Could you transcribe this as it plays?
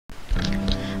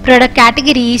Product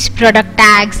categories, product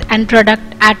tags and product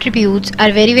attributes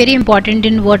are very important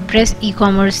in WordPress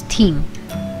e-commerce theme.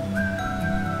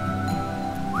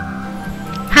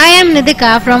 Hi, I am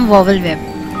Nidika from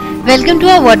VowelWeb. Welcome to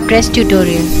our WordPress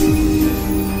tutorial.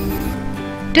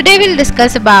 Today we'll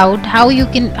discuss about how we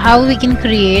can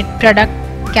create product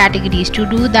categories. To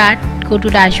do that, go to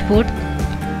dashboard.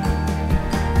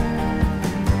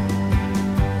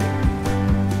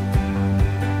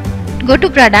 Go to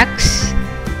products.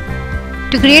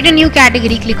 To create a new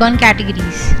category, click on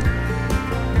categories.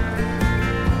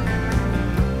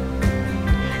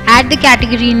 Add the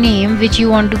category name which you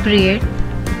want to create.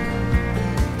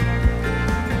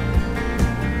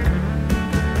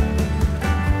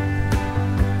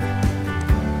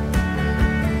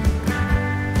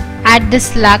 Add the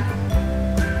slug.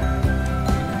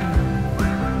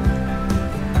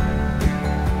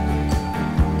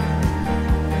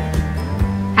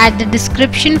 Add the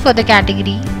description for the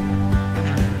category.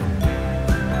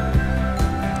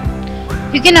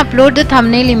 You can upload the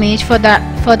thumbnail image for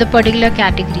the particular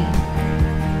category.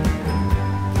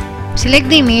 Select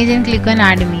the image and click on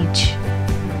add image.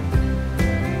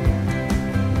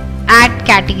 Add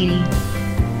category.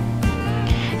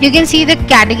 You can see the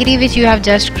category which you have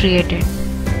just created.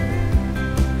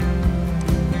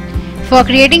 For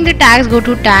creating the tags, go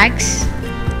to tags.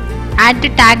 Add the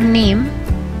tag name.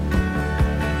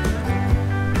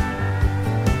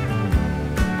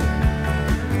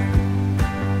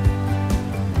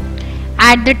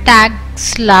 Add the tag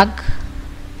slug.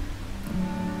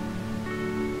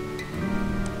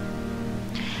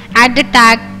 Add the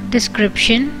tag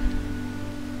description.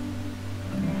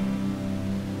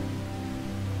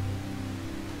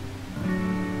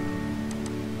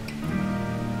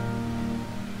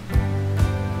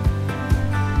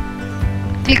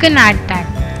 Click on add tag.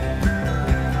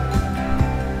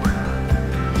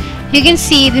 You can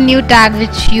see the new tag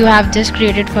which you have just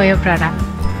created for your product.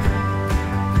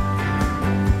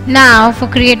 Now for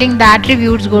creating the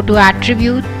attributes, go to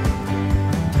attribute.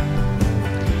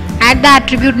 Add the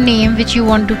attribute name which you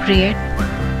want to create.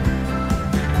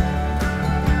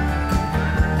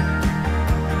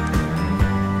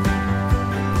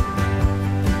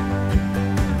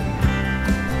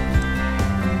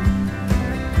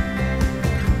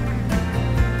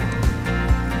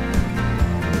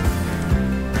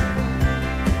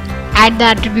 Add the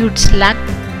attribute slug.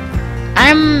 I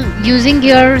am using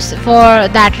here for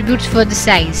the attributes for the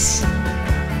size.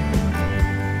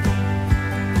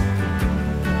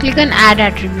 Click on add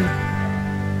attribute.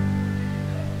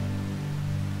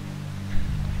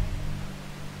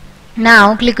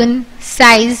 Now click on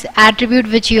size attribute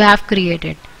which you have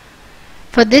created.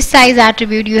 For this size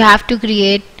attribute you have to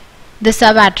create the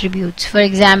sub attributes. For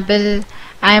example,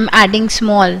 I am adding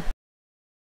small.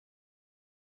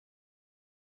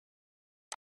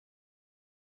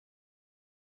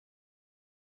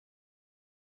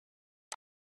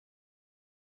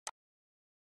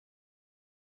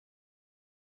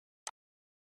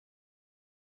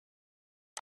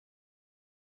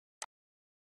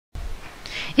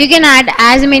 You can add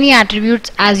as many attributes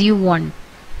as you want.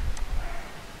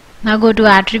 Now go to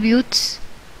attributes.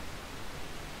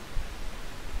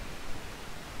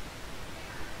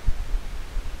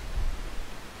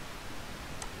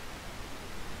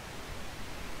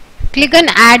 Click on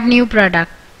add new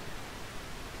product.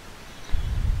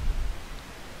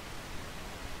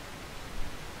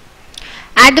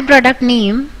 Add the product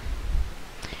name.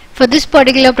 For this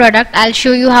particular product, I'll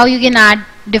show you how you can add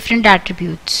different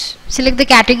attributes. Select the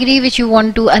category which you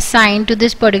want to assign to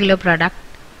this particular product.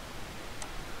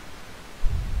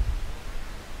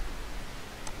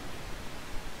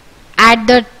 Add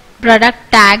the product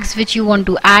tags which you want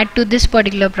to add to this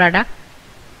particular product.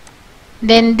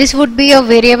 Then this would be a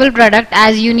variable product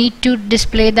as you need to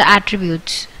display the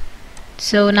attributes.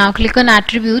 So now click on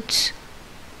attributes.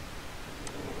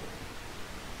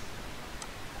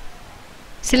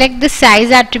 Select the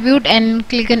size attribute and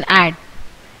click on add.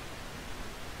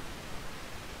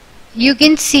 You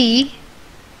can see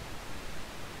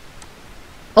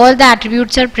all the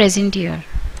attributes are present here.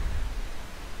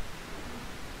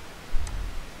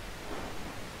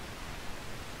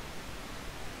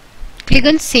 Click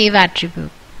on save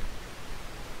attribute.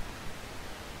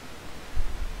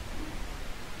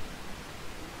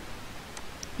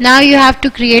 Now you have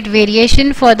to create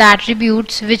variation for the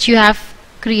attributes which you have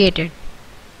created.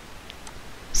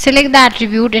 Select the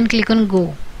attribute and click on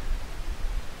go.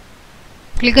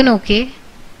 Click on OK.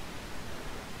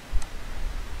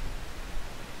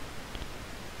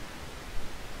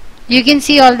 You can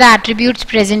see all the attributes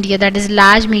present here, that is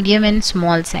large, medium and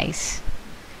small size.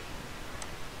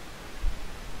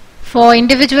 For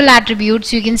individual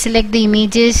attributes, you can select the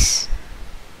images,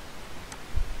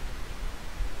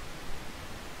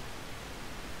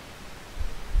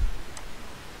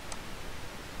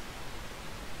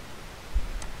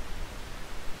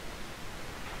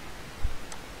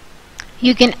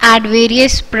 you can add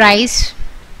various price,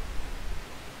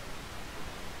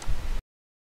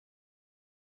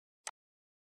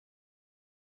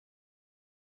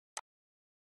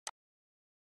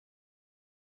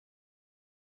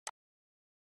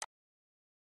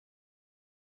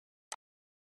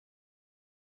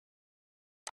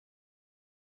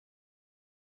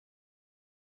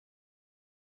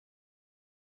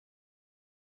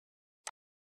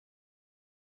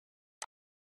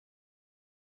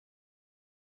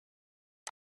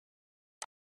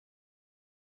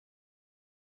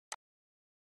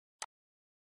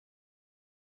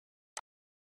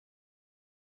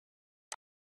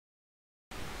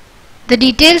 the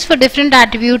details for different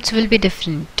attributes will be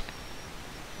different.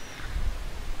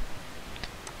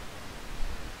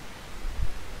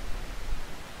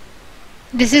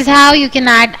 This is how you can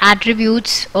add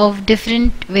attributes of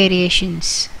different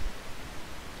variations.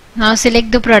 Now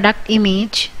select the product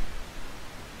image.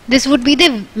 This would be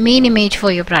the main image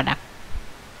for your product.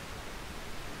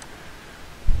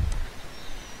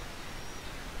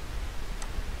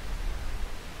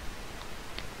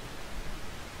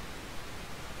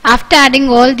 After adding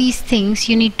all these things,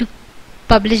 you need to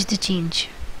publish the change.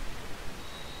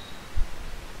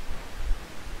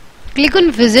 Click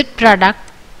on visit product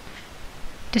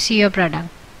to see your product.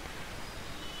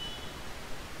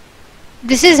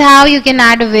 This is how you can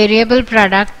add a variable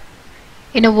product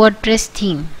in a WordPress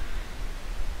theme.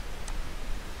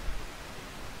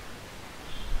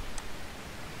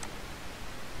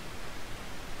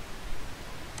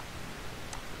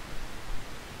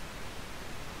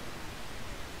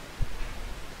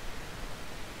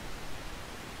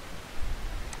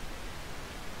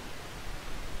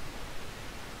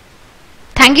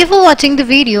 Thank you for watching the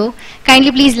video.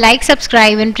 Kindly please like,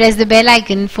 subscribe and press the bell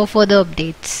icon for further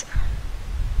updates.